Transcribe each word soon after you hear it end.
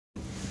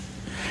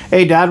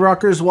Hey Dad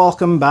Rockers,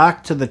 welcome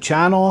back to the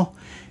channel.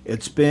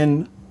 It's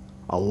been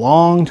a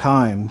long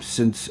time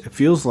since, it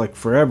feels like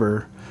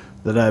forever,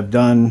 that I've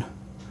done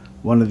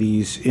one of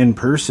these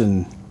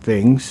in-person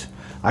things.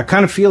 I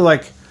kind of feel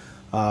like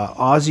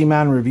Aussie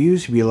Man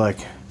Reviews would be like,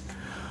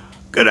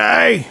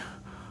 "G'day,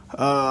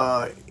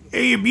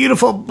 hey you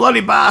beautiful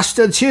bloody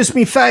bastards, here's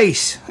me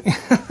face."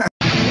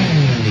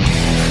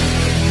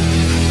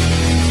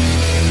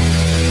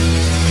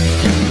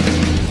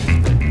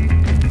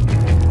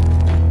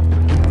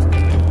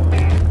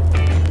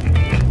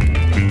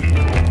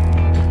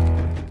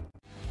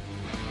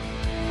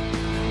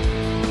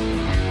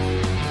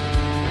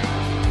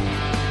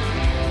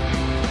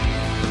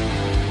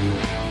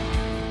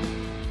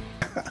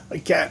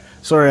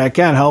 I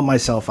can't help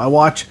myself. I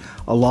watch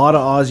a lot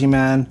of Aussie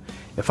Man.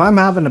 If I'm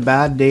having a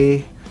bad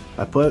day,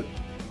 I put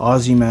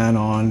Aussie Man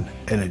on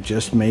and it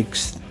just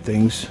makes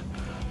things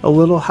a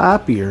little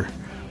happier,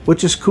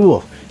 which is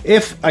cool.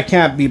 If I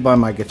can't be by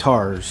my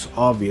guitars,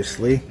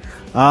 obviously.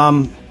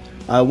 I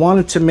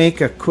wanted to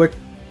make a quick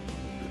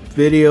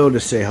video to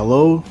say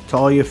hello to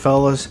all you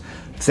fellas.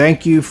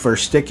 Thank you for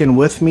sticking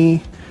with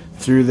me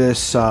through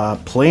this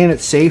playing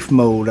it safe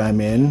mode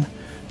I'm in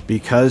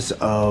because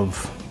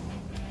of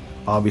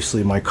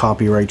obviously my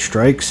copyright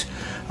strikes.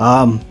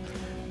 The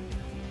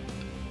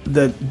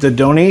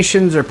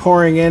donations are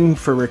pouring in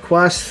for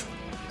requests.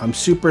 I'm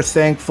super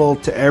thankful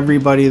to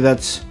everybody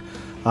that's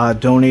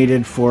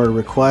donated for a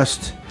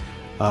request.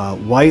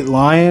 White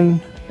Lion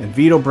and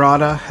Vito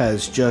Brada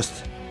has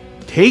just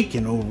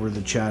taken over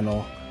the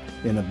channel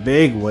in a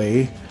big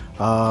way.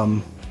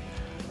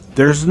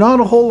 There's not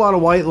a whole lot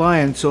of White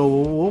Lion, so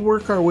we'll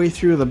work our way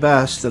through the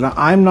best, and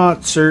I'm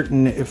not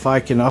certain if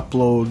I can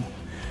upload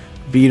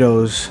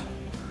Vito's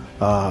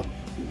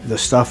the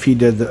stuff he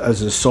did as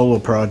his solo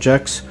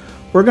projects.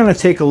 We're going to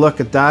take a look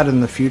at that in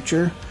the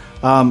future.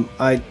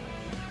 I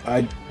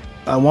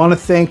want to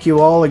thank you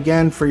all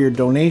again for your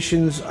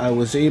donations. I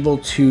was able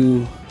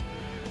to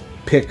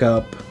pick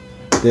up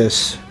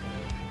this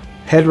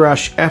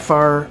Headrush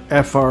FR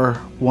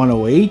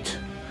 108,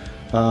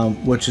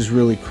 which is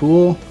really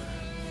cool.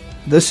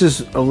 This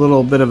is a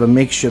little bit of a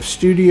makeshift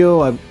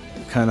studio. I've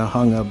kind of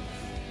hung a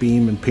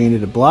beam and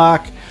painted it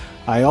black.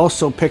 I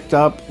also picked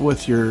up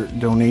with your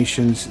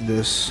donations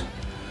this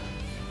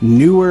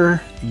newer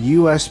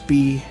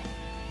USB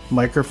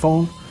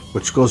microphone,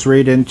 which goes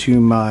right into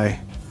my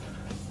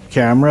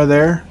camera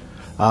there.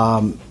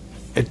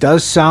 It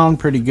does sound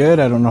pretty good.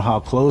 I don't know how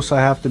close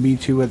I have to be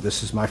to it.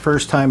 This is my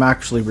first time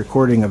actually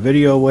recording a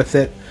video with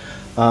it.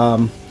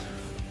 Over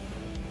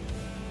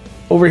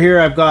here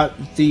I've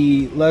got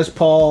the Les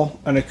Paul,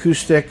 an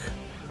acoustic,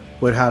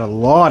 which had a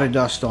lot of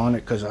dust on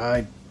it because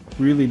I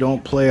really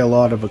don't play a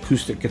lot of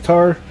acoustic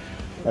guitar.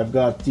 I've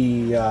got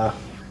the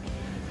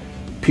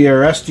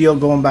PRS deal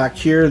going back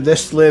here.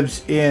 This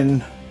lives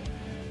in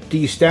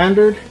D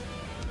standard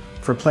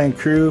for playing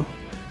crew,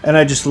 and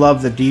I just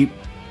love the deep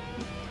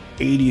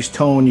 80s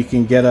tone you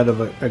can get out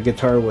of a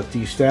guitar with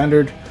D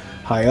standard.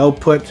 High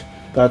output.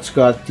 That's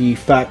got the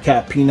Fat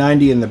Cat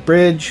P90 in the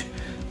bridge.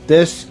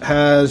 This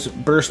has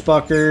burst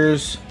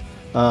buckers.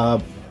 I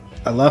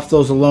left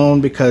those alone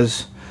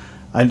because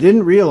I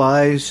didn't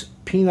realize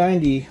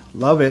P90,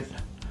 love it,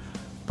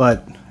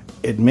 but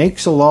it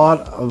makes a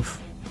lot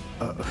of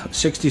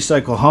 60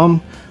 cycle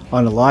hum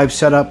on a live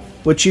setup,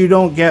 which you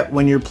don't get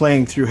when you're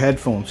playing through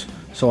headphones.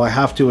 So I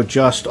have to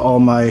adjust all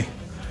my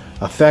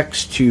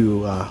effects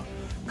to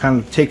kind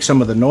of take some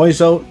of the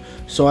noise out.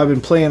 So I've been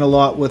playing a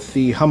lot with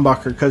the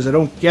humbucker because I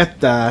don't get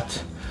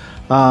that.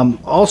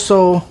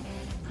 Also,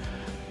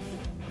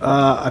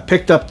 I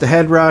picked up the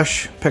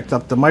Headrush, picked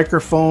up the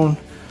microphone.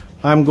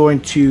 I'm going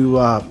to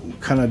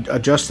kind of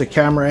adjust the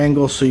camera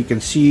angle so you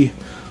can see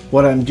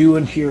what I'm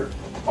doing here.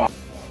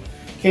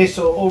 Okay,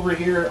 so over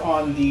here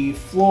on the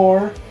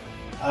floor,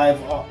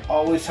 I've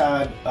always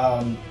had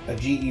a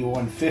GE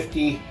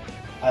 150.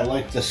 I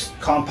like this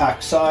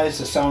compact size.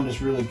 The sound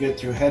is really good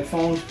through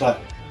headphones,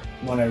 but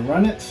when I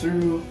run it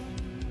through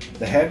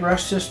the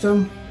Headrush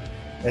system,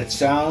 it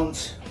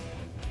sounds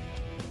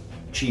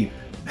cheap.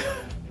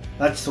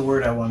 That's the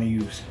word I want to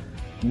use.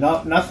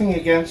 Nothing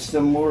against the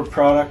Moore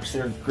products,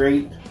 they're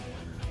great,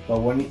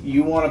 but when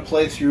you want to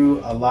play through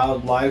a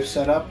loud live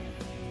setup,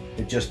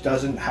 it just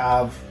doesn't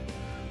have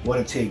what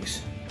it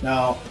takes.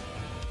 Now,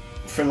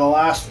 for the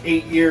last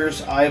 8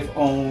 years, I've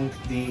owned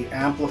the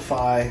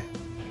Amplify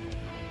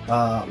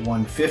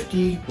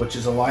 150, which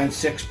is a Line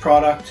 6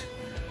 product.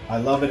 I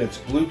love it. It's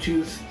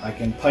Bluetooth. I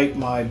can pipe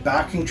my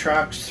backing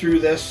tracks through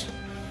this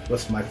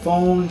with my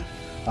phone.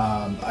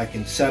 I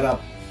can set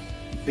up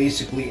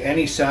basically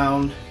any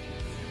sound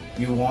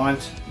you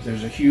want.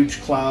 There's a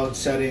huge cloud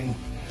setting.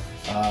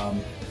 I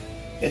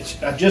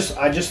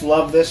just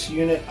love this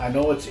unit. I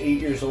know it's 8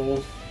 years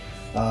old.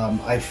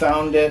 I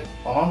found it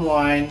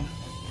online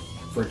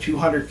for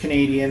 200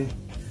 Canadian,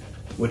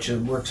 which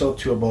works out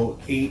to about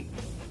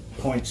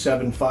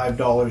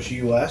 $8.75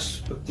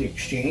 US with the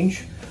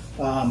exchange.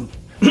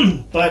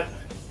 But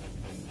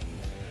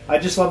I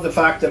just love the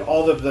fact that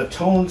all of the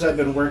tones I've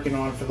been working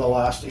on for the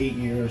last 8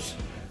 years,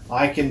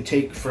 I can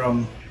take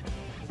from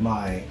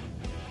my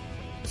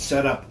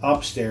setup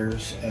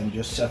upstairs and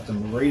just set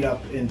them right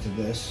up into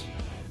this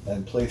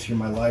and play through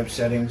my live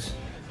settings.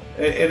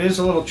 It is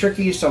a little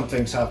tricky. Some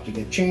things have to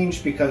get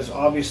changed because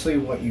obviously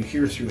what you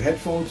hear through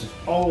headphones is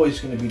always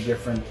going to be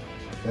different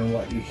than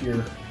what you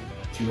hear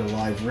through a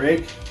live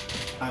rig.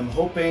 I'm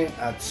hoping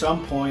at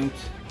some point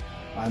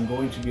I'm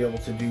going to be able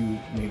to do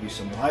maybe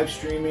some live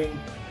streaming,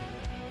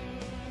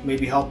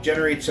 maybe help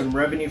generate some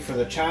revenue for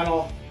the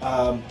channel.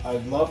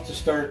 I'd love to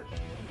start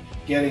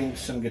getting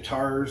some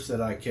guitars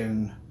that I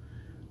can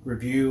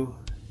review,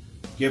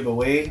 give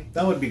away.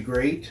 That would be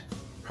great.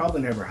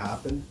 Probably never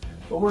happen.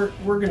 But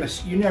we're gonna,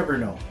 you never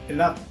know.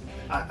 Enough.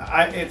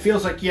 It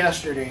feels like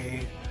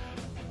yesterday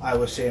I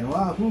was saying,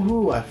 wow,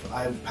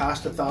 I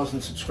passed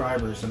 1,000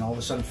 subscribers, and all of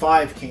a sudden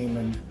 5 came,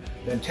 and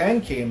then 10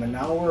 came, and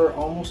now we're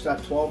almost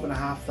at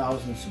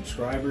 12,500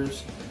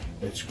 subscribers.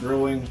 It's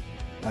growing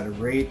at a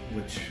rate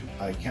which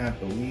I can't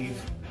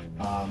believe.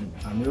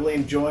 I'm really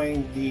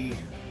enjoying the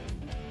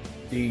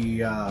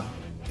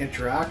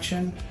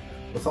interaction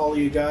with all of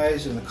you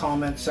guys in the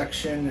comment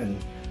section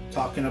and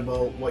talking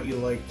about what you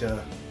like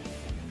to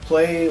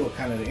play, what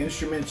kind of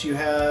instruments you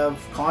have,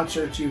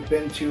 concerts you've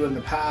been to in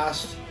the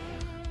past.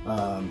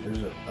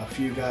 There's a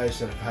few guys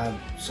that have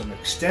had some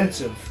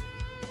extensive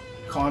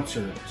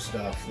concert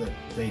stuff that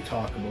they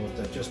talk about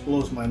that just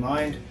blows my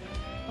mind.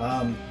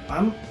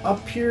 I'm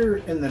up here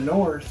in the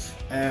north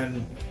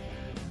and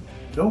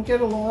don't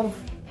get a lot of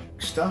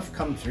stuff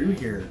come through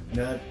here.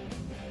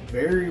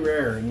 Very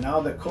rare, and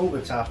now that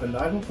COVID's happened,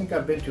 I don't think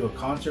I've been to a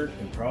concert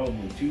in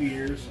probably 2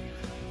 years.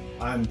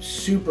 I'm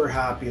super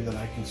happy that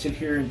I can sit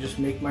here and just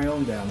make my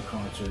own damn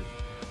concert.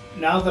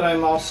 Now that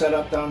I'm all set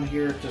up down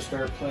here to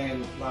start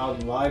playing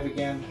loud and live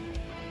again,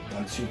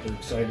 I'm super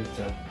excited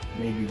to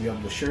maybe be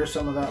able to share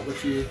some of that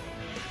with you.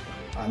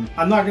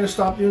 I'm not going to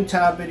stop doing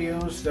tab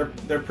videos,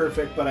 they're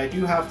perfect, but I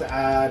do have to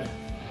add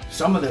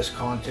some of this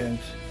content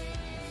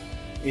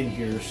in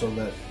here so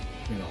that,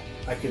 you know,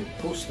 I can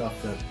post stuff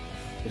that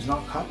is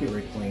not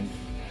copyright claimed.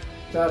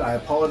 That I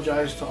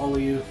apologize to all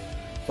of you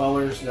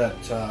fellers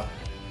that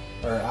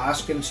are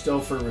asking still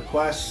for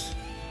requests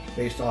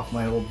based off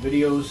my old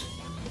videos.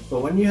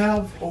 But when you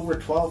have over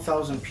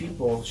 12,000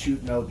 people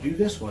shooting out, do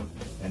this one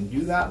and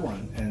do that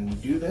one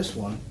and do this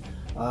one,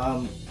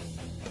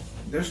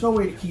 there's no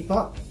way to keep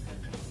up.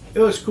 It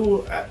was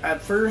cool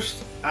at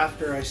first.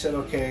 After I said,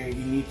 okay,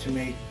 you need to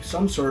make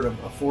some sort of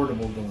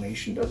affordable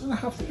donation. Doesn't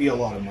have to be a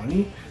lot of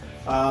money.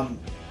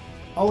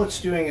 All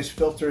it's doing is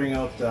filtering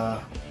out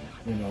the,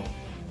 you know,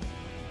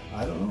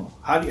 I don't know.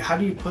 How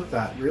do you put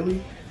that,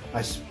 really?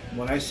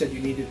 When I said you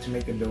needed to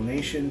make a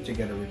donation to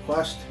get a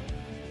request,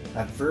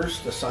 at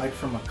first, aside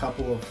from a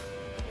couple of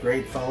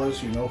great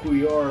fellas, you know who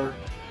you are,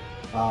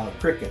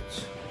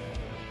 crickets.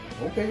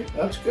 Okay,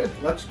 that's good.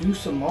 Let's do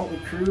some Motley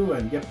Crue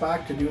and get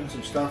back to doing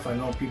some stuff I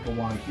know people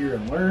want to hear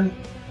and learn.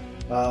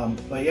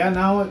 But yeah,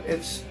 now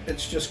it's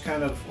just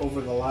kind of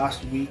over the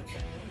last week,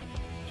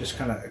 just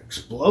kind of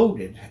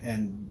exploded,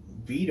 and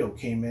Vito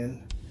came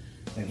in,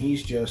 and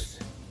he's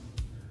just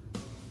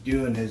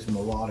doing his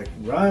melodic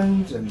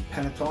runs and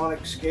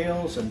pentatonic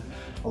scales, and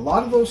a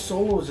lot of those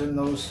solos in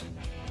those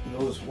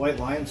White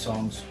Lion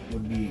songs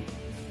would be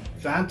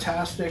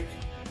fantastic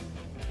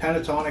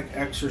pentatonic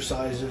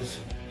exercises.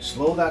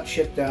 Slow that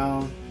shit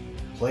down,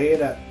 play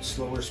it at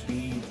slower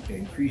speed,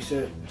 increase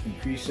it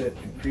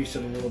a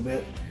little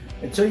bit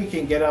until you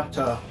can get up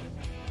to,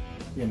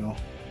 you know,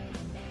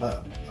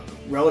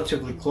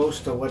 relatively close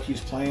to what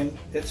he's playing.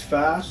 It's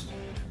fast,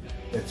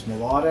 it's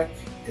melodic,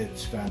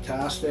 it's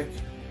fantastic.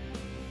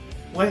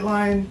 White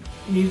Lion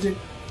music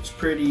is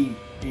pretty,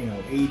 you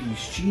know,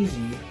 80s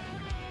cheesy,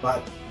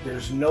 but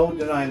there's no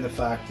denying the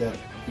fact that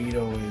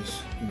Vito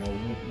is, you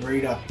know,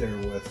 right up there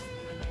with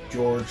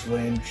George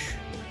Lynch,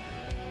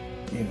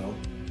 you know,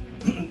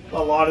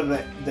 a lot of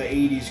the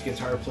 80s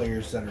guitar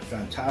players that are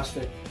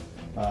fantastic.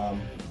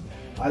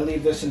 I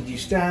leave this in D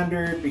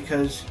standard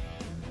because,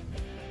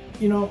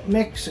 you know,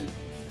 Mick's a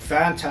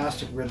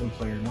fantastic rhythm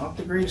player, not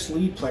the greatest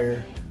lead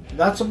player.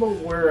 That's about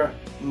where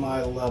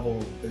my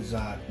level is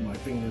at. My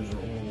fingers are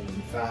old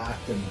and fat,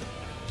 and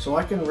so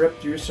I can rip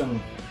through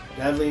some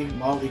deadly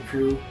Motley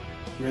Crue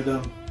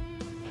rhythm.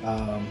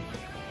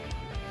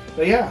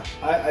 But yeah,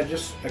 I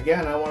just,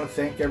 again, I want to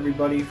thank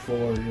everybody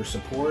for your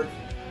support.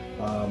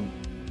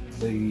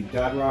 The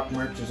DadRock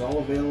merch is all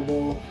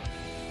available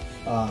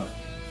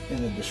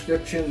in the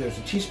description. There's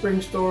a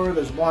Teespring store,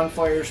 there's a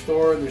Bonfire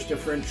store, there's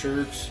different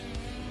shirts.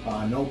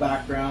 No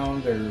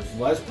background, there's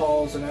Les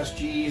Pauls and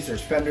SGs,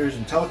 there's Fenders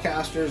and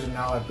Telecasters, and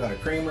now I've got a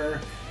Kramer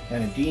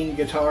and a Dean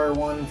guitar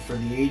one for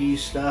the 80s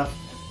stuff.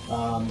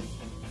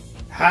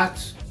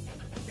 Hats,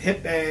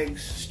 hip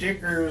bags,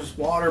 stickers,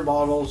 water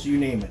bottles, you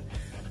name it.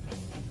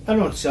 I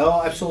don't sell,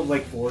 I've sold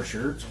like 4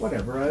 shirts,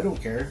 whatever, I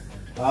don't care.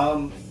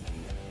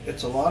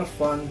 It's a lot of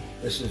fun.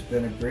 This has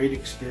been a great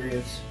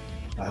experience.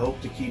 I hope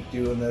to keep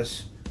doing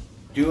this,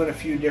 doing a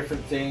few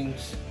different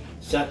things,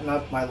 setting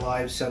up my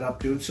live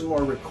setup, doing some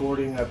more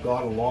recording. I've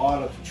got a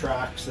lot of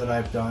tracks that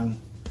I've done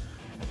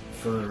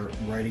for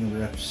writing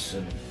riffs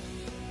and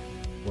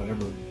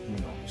whatever, you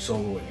know,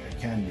 soloing I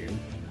can do.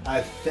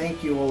 I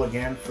thank you all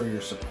again for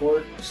your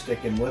support,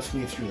 sticking with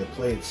me through the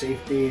Play It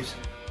Safe days,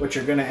 which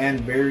are going to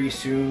end very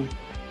soon.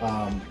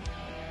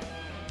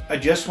 I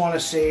just want to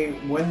say,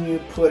 when you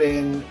put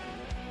in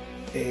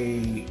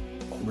a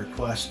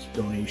request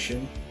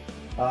donation,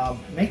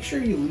 make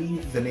sure you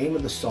leave the name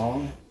of the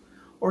song,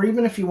 or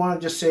even if you want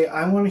to just say,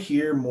 I want to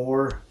hear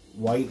more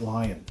White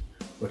Lion,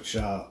 which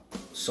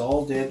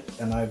Saul did,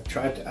 and I've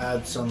tried to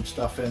add some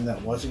stuff in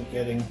that wasn't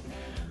getting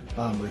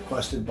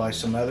requested by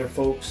some other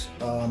folks.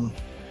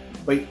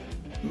 But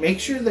make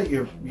sure that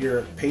your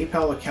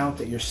PayPal account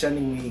that you're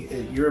sending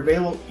me, you're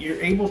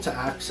able to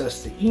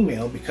access the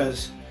email,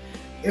 because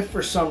if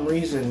for some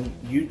reason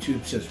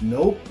YouTube says,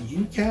 nope,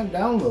 you can't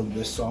download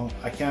this song,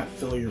 I can't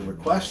fill your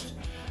request,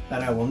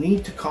 then I will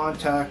need to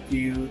contact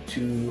you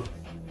to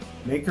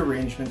make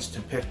arrangements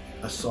to pick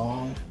a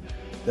song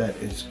that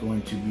is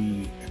going to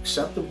be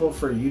acceptable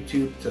for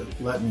YouTube to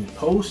let me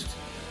post,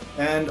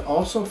 and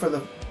also for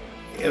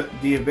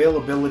the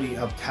availability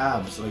of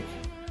tabs. Like,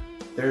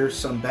 there's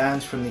some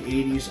bands from the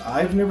 80s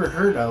I've never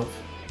heard of,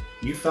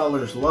 you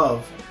fellers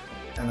love,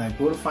 and I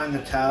go to find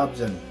the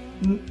tabs and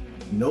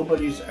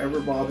nobody's ever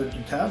bothered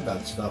to tab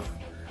that stuff.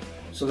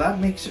 So that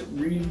makes it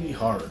really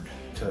hard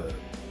to,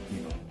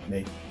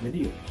 make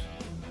videos.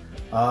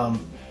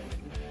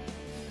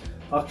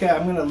 Okay,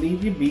 I'm gonna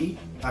leave you be.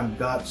 I've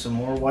got some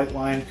more White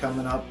Lion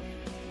coming up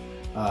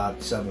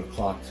at 7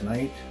 o'clock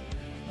tonight.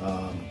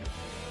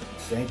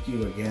 Thank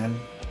you again.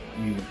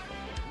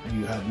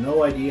 You have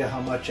no idea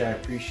how much I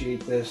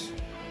appreciate this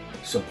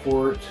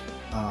support.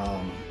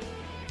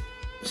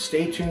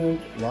 Stay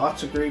tuned,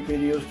 lots of great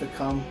videos to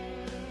come.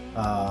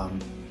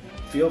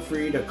 Feel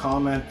free to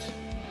comment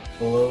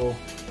below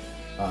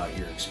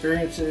your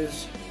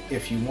experiences.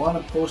 If you want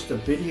to post a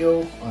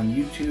video on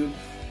YouTube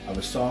of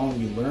a song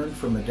you learned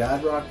from a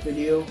DadRock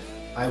video,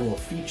 I will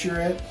feature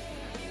it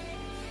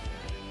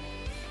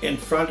in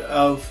front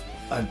of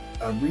a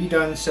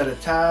redone set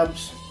of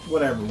tabs,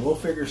 whatever. We'll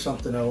figure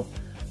something out.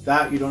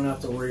 That you don't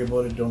have to worry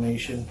about a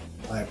donation.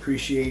 I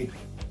appreciate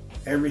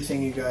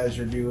everything you guys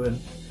are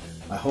doing.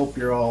 I hope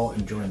you're all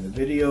enjoying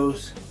the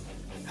videos.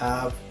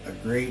 Have a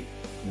great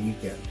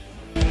weekend.